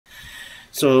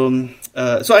So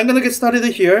I'm gonna get started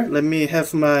here. Let me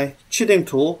have my cheating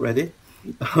tool ready.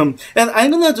 And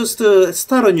I'm gonna just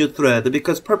start a new thread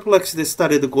because Perplexity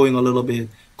started going a little bit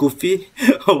goofy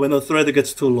when a thread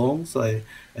gets too long. So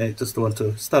I just want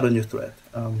to start a new thread.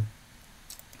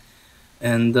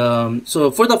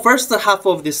 So for the first half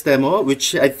of this demo,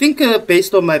 which I think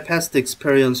based on my past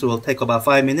experience will take about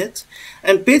 5 minutes,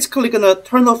 I'm basically gonna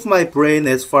turn off my brain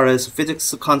as far as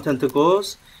physics content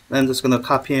goes. I'm just gonna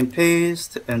copy and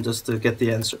paste and just to get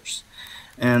the answers.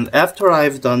 And after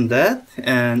I've done that,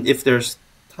 and if there's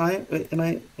time, wait, am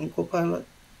I on Copilot?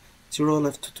 0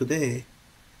 left today.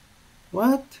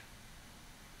 What?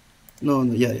 No,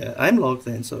 yeah, I'm logged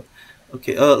in. So,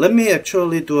 okay, let me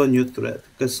actually do a new thread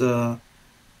because yeah,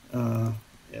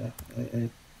 okay,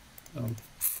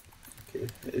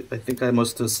 I think I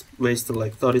must have wasted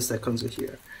like 30 seconds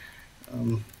here.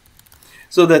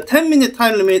 So the 10-minute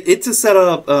time limit, it's set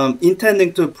up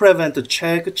intending to prevent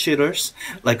check cheaters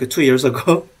like 2 years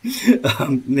ago,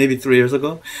 maybe 3 years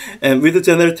ago. And with the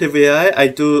generative AI, I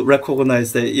do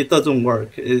recognize that it doesn't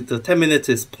work. The 10 minutes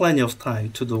is plenty of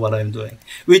time to do what I'm doing,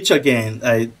 which again,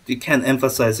 I can't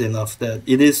emphasize enough that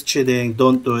it is cheating.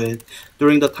 Don't do it.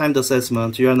 During the timed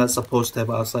assessment, you're not supposed to have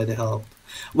outside help.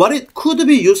 What it could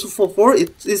be useful for,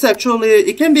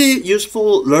 it can be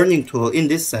useful learning tool in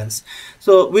this sense.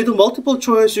 So with multiple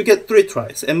choice, you get 3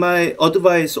 tries. And my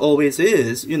advice always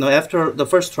is, after the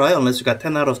first try, unless you got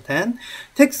 10 out of 10,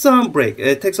 take some break,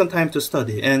 take some time to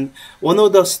study. And one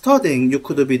of the studying you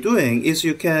could be doing is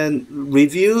you can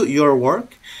review your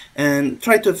work and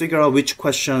try to figure out which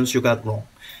questions you got wrong.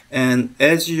 And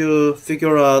as you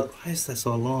figure out, why is that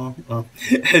so long?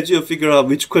 As you figure out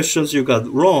which questions you got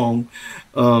wrong,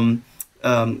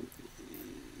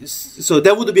 so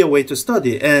that would be a way to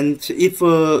study. And if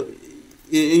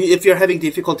you're having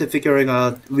difficulty figuring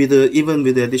out even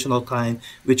with the additional time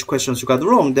which questions you got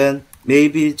wrong, then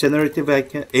maybe generative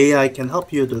AI can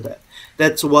help you do that.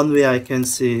 That's one way I can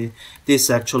see this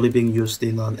actually being used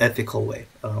in an ethical way,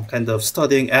 kind of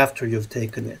studying after you've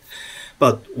taken it.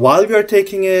 But while you're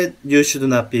taking it, you should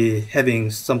not be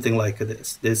having something like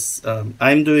this.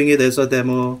 I'm doing it as a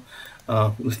demo.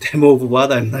 Demo of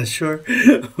what, I'm not sure.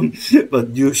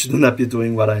 But you should not be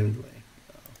doing what I'm doing.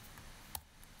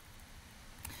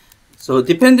 So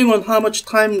depending on how much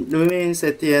time remains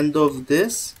at the end of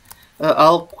this,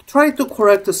 I'll try to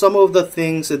correct some of the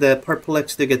things that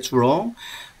Perplexity gets wrong.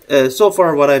 So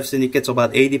far, what I've seen, it gets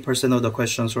about 80% of the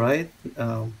questions right.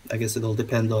 I guess it'll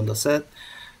depend on the set.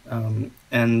 So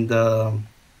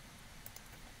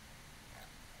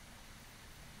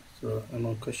I'm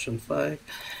on question 5.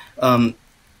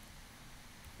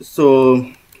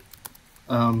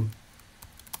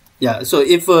 Yeah, so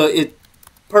if it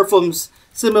performs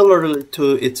similarly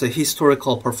to its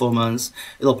historical performance,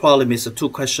 it'll probably miss 2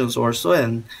 questions or so,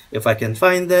 and if I can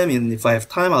find them and if I have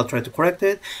time, I'll try to correct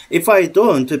it. If I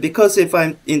don't, because if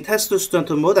I'm in test student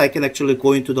mode, I can actually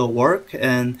go into the work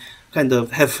and kind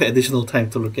of have additional time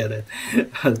to look at it.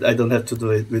 I don't have to do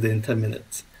it within 10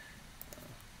 minutes.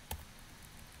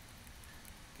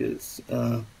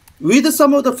 With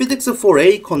some of the physics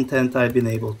 4a content, I've been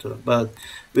able to, but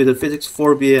with the physics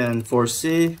 4b and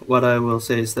 4c, what I will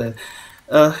say is that,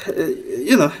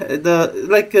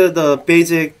 the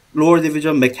basic lower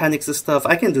division mechanics stuff,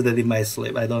 I can do that in my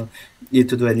sleep. I don't need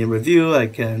to do any review. I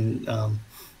can,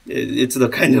 it's the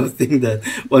kind of thing that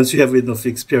once you have enough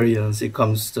experience, it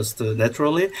comes just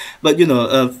naturally. But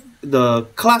the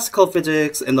classical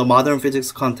physics and the modern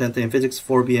physics content in physics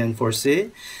 4b and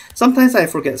 4c, sometimes I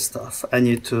forget stuff. I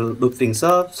need to look things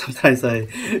up. Sometimes I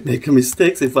make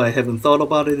mistakes if I haven't thought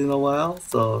about it in a while.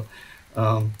 So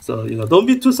don't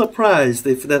be too surprised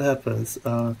if that happens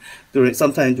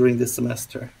sometime during this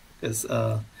semester, because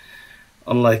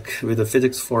unlike with the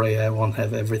physics 4a, I won't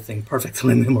have everything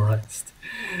perfectly memorized.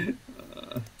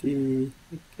 Okay.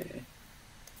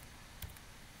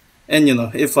 And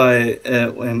if I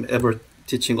am ever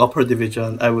teaching upper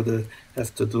division, I would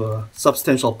have to do a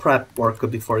substantial prep work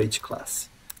before each class.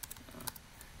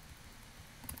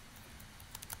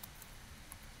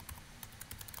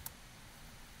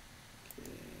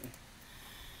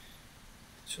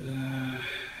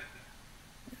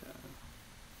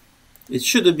 It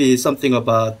should be something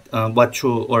about what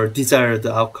you or desired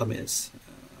outcome is.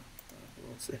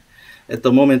 We'll see. At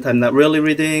the moment, I'm not really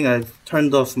reading. I've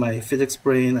turned off my physics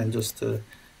brain. I'm just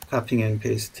copying and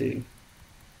pasting,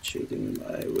 cheating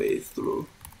my way through.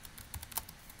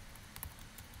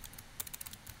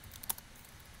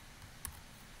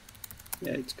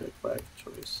 Yeah, it's got 5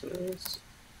 choices.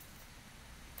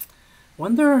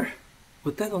 Wonder,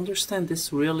 would that understand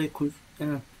this really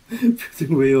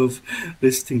confusing way of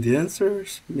listing the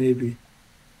answers? Maybe.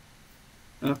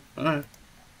 Alright.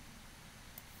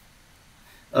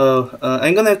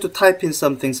 I'm gonna have to type in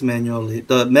some things manually.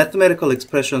 The mathematical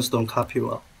expressions don't copy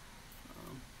well.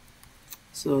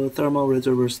 So thermal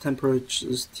reservoirs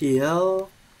temperatures TL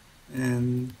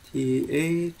and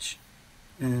TH,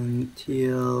 and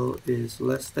TL is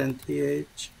less than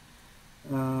TH.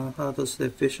 How does the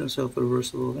efficiency of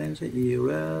reversible engine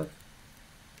EREV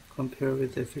compare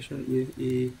with the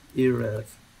efficiency EREV?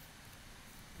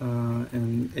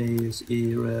 And A is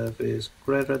EREV is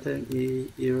greater than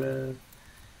EREV.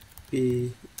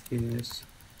 B is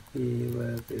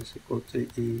EREV is equal to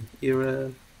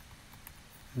EREV.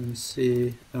 And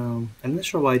C, I'm not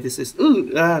sure why this is.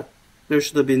 There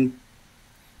should have been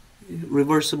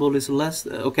reversible is less.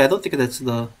 Okay, I don't think that's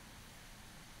the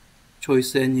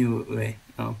choice anyway.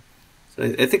 So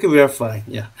I think we are fine.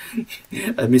 Yeah,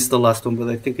 I missed the last one, but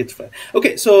I think it's fine.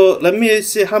 Okay, so let me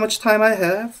see how much time I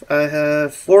have. I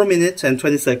have 4 minutes and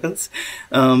 20 seconds.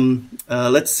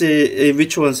 Let's see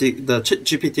which ones the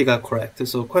GPT got correct.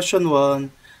 So question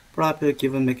 1, proper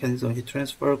given mechanism heat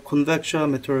transfer,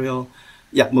 convection material.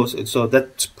 Yeah, most. So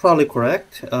that's probably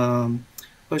correct.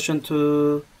 Question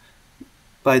 2,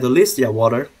 by the list, yeah,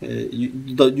 water.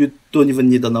 You don't even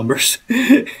need the numbers.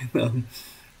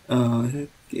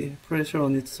 Pressure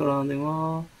on its surrounding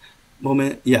wall.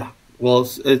 Moment, yeah. Well,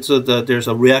 it's there's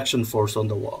a reaction force on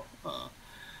the wall.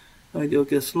 Ideal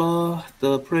gas law.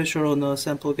 The pressure on the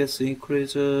sample gas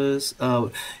increases.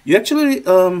 You actually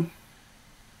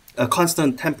a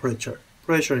constant temperature.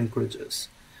 Pressure increases.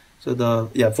 So the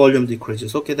volume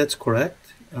decreases. Okay, that's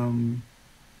correct.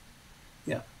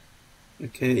 Yeah.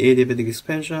 Okay, adiabatic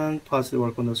expansion, positive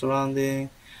work on the surrounding,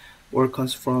 work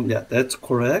comes from, yeah, that's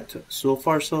correct. So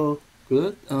far so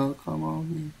good. Come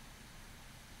on,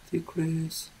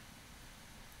 decrease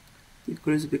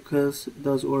because it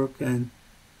does work, and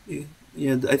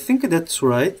yeah, I think that's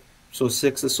right. So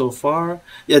 6 so far.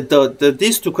 Yeah,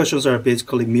 these two questions are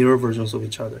basically mirror versions of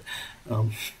each other.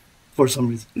 For some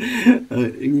reason,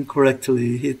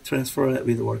 incorrectly heat transfer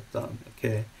with work done.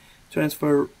 Okay,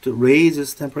 transfer to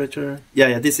raises temperature.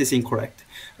 Yeah, this is incorrect.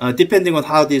 Depending on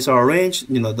how these are arranged,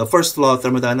 the first law of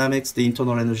thermodynamics, the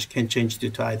internal energy can change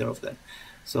due to either of them.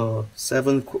 So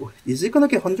 7, is it gonna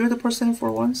get 100% for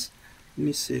once? Let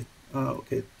me see.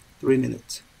 Okay, 3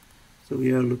 minutes. So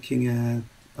we are looking at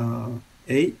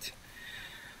 8.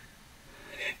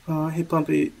 Heat pump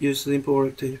uses input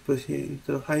work to put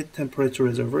into high temperature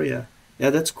reservoir. Yeah,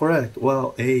 that's correct.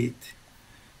 Wow, 8.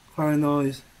 Cardinal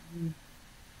is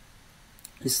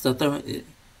the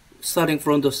starting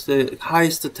from the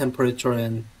highest temperature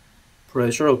and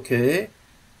pressure. Okay,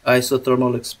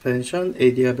 isothermal expansion,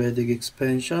 adiabatic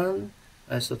expansion,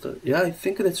 yeah, I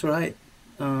think that's right.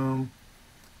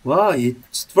 Wow,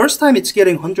 it's first time it's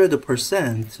getting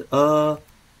 100%.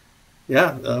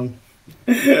 Yeah.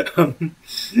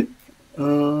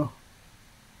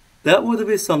 That would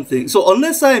be something. So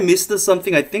unless I missed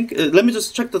something, I think, let me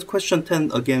just check the question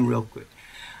 10 again real quick.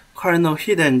 Carnot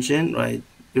heat engine, right?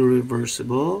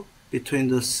 Irreversible between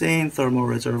the same thermal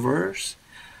reservoirs.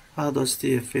 How does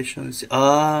the efficiency?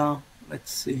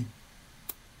 Let's see.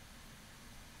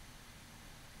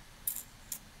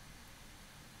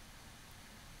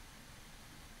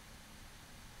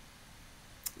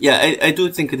 Yeah, I do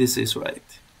think this is right.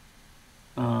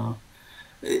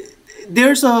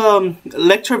 There's a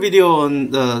lecture video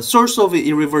on the source of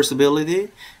irreversibility,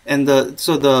 and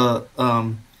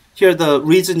here the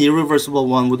reason irreversible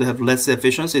one would have less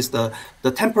efficiency is the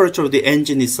temperature of the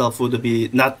engine itself would be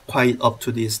not quite up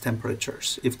to these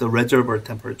temperatures if the reservoir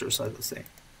temperatures are the same.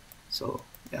 So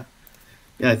yeah,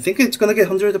 I think it's gonna get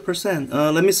 100%.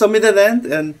 Let me submit it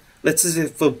and let's see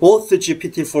if both the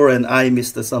GPT4 and I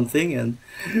missed something, and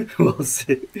we'll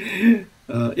see.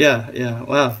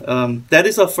 Wow, that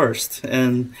is a first.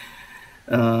 And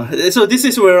so this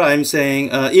is where I'm saying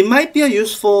it might be a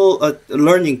useful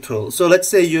learning tool. So let's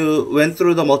say you went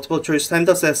through the multiple choice timed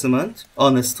assessment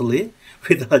honestly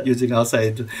without using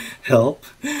outside help,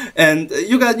 and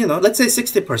you got, let's say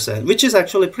 60%, which is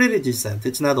actually pretty decent.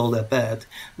 It's not all that bad.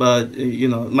 But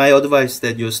my advice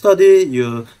that you study,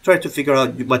 you try to figure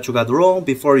out what you got wrong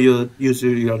before you use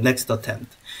your next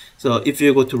attempt. So if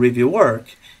you go to review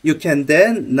work, you can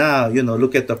then now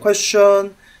look at the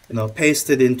question, paste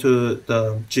it into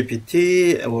the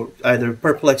GPT or either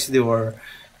Perplexity or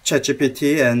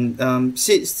ChatGPT, and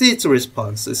see its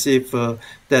response. See if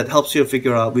that helps you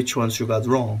figure out which ones you got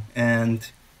wrong. And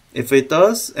if it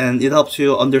does, and it helps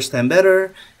you understand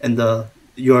better, and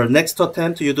your next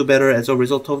attempt you do better as a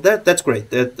result of that, that's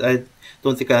great. I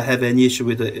don't think I have any issue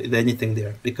with anything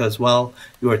there, because while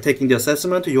you are taking the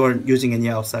assessment, you aren't using any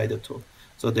outside tool.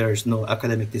 So there's no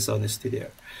academic dishonesty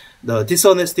there. The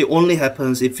dishonesty only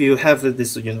happens if you have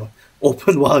this,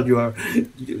 open while you are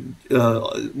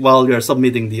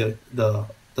submitting the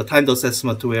timed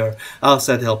assessment, where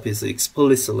outside help is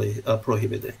explicitly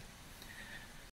prohibited.